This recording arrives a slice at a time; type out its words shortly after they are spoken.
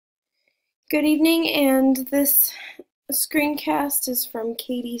Good evening, and this screencast is from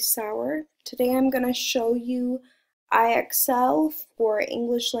Katie Sauer. Today I'm going to show you Ixl for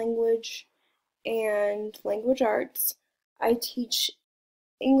English language and language arts. I teach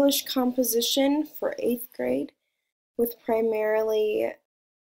English composition for 8th grade with primarily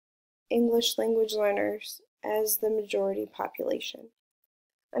English language learners as the majority population.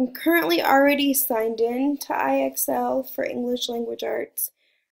 I'm currently already signed in to Ixl for English language arts.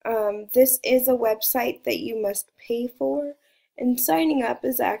 This is a website that you must pay for, and signing up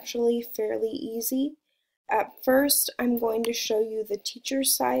is actually fairly easy. At first, I'm going to show you the teacher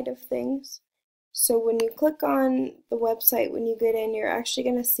side of things. So when you click on the website, when you get in, you're actually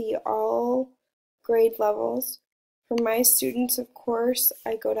going to see all grade levels. For my students, of course,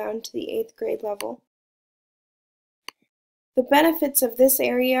 I go down to the 8th grade level. The benefits of this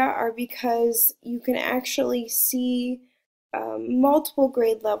area are because you can actually see multiple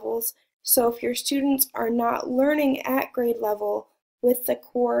grade levels. So if your students are not learning at grade level with the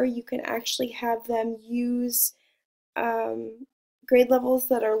core, you can actually have them use grade levels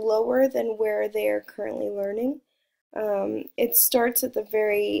that are lower than where they are currently learning. It starts at the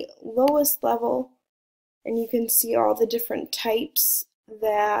very lowest level, and you can see all the different types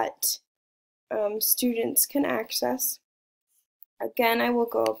that students can access. Again, I will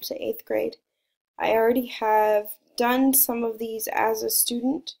go up to 8th grade. I already have done some of these as a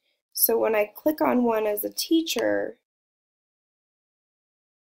student, so when I click on one as a teacher,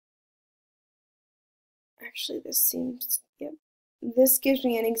 actually this gives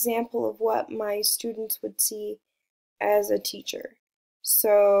me an example of what my students would see as a teacher.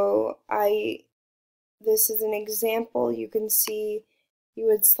 So this is an example. You can see you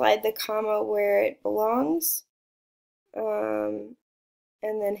would slide the comma where it belongs, and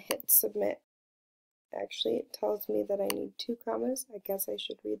then hit submit. Actually, it tells me that I need 2 commas. I guess I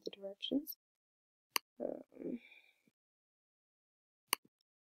should read the directions.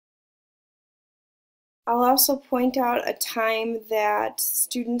 I'll also point out a time that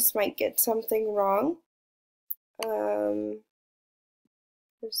students might get something wrong.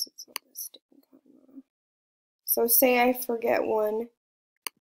 So say I forget one,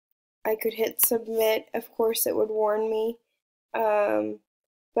 I could hit submit. Of course, it would warn me,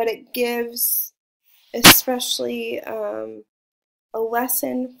 but it gives especially a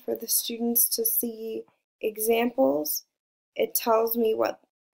lesson for the students to see examples. It tells me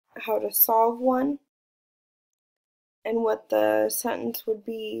how to solve one and what the sentence would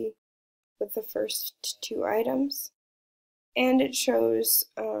be with the first 2 items. And it shows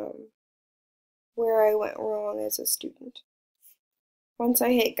where I went wrong as a student. Once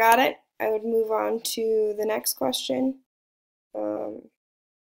I hit got it, I would move on to the next question.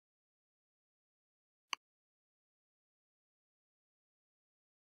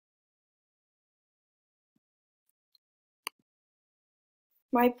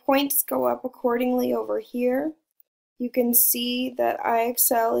 My points go up accordingly over here. You can see that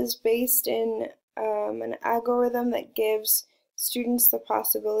Ixl is based in an algorithm that gives students the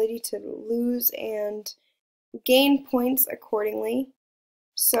possibility to lose and gain points accordingly.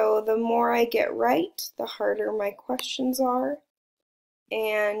 So the more I get right, the harder my questions are,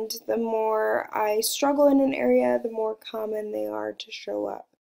 and the more I struggle in an area, the more common they are to show up.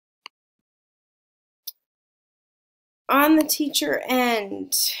 On the teacher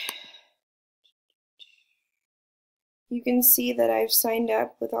end, you can see that I've signed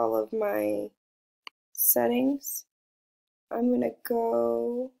up with all of my settings. I'm going to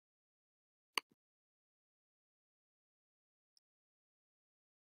go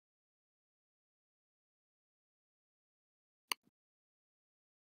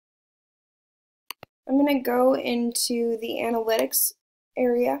into the analytics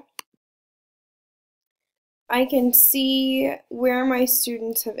area. I can see where my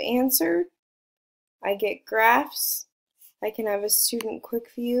students have answered. I get graphs. I can have a student quick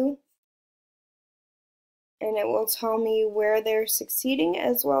view, and it will tell me where they're succeeding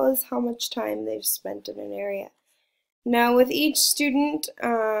as well as how much time they've spent in an area. Now with each student,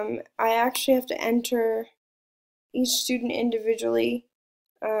 I actually have to enter each student individually.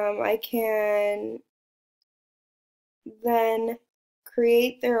 I can then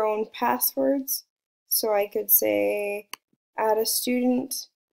create their own passwords. So I could say add a student,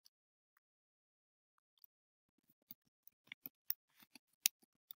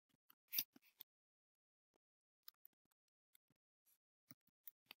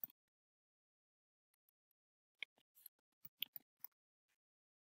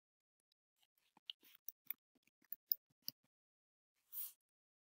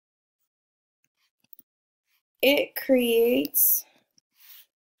 it creates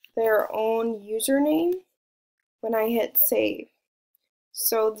their own username when I hit save.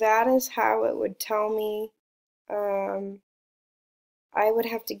 So that is how it would tell me I would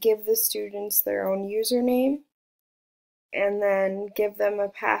have to give the students their own username and then give them a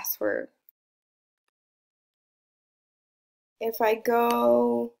password. If I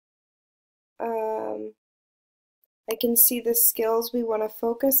go, I can see the skills we want to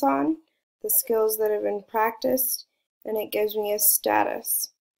focus on, the skills that have been practiced, and it gives me a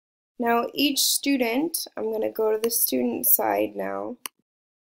status. Now each student, I'm going to go to the student side now.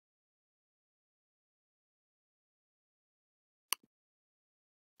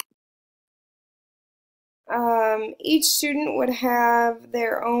 Each student would have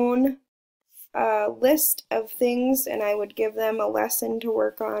their own list of things, and I would give them a lesson to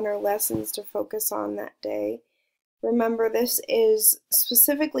work on or lessons to focus on that day. Remember, this is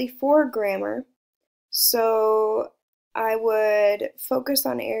specifically for grammar, so I would focus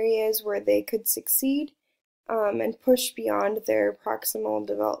on areas where they could succeed and push beyond their proximal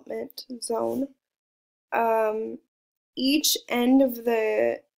development zone. Each end of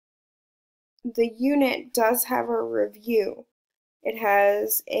the unit does have a review. It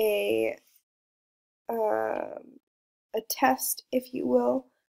has a test, if you will,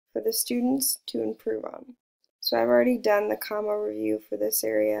 for the students to improve on. So I've already done the comma review for this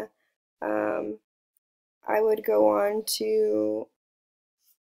area. I would go on to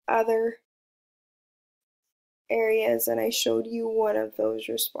other areas, and I showed you one of those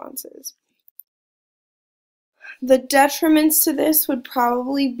responses. The detriments to this would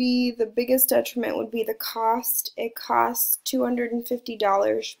probably be, the biggest detriment would be the cost. It costs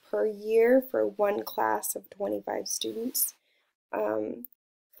 $250 per year for one class of 25 students.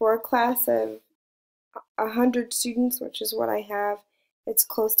 For a class of 100 students, which is what I have, it's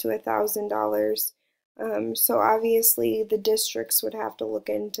close to $1,000. So obviously the districts would have to look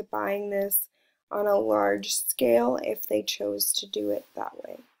into buying this on a large scale if they chose to do it that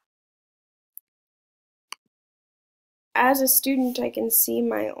way. As a student, I can see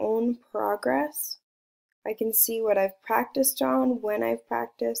my own progress. I can see what I've practiced on, when I've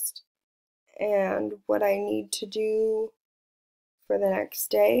practiced, and what I need to do for the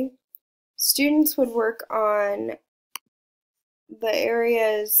next day. Students would work on the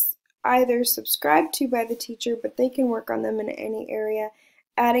areas either subscribed to by the teacher, but they can work on them in any area,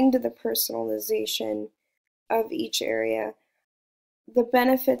 adding to the personalization of each area. The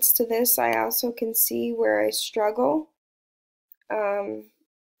benefits to this, I also can see where I struggle.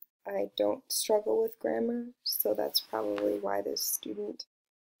 I don't struggle with grammar, so that's probably why this student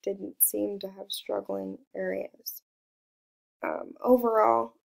didn't seem to have struggling areas.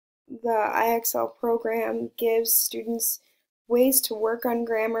 Overall, the Ixl program gives students ways to work on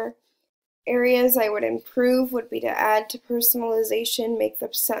grammar. Areas I would improve would be to add to personalization, make the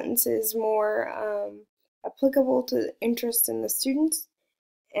sentences more applicable to the interest in the students,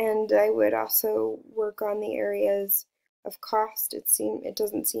 and I would also work on the areas of cost. It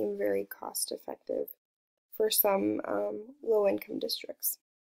doesn't seem very cost effective for some low-income districts.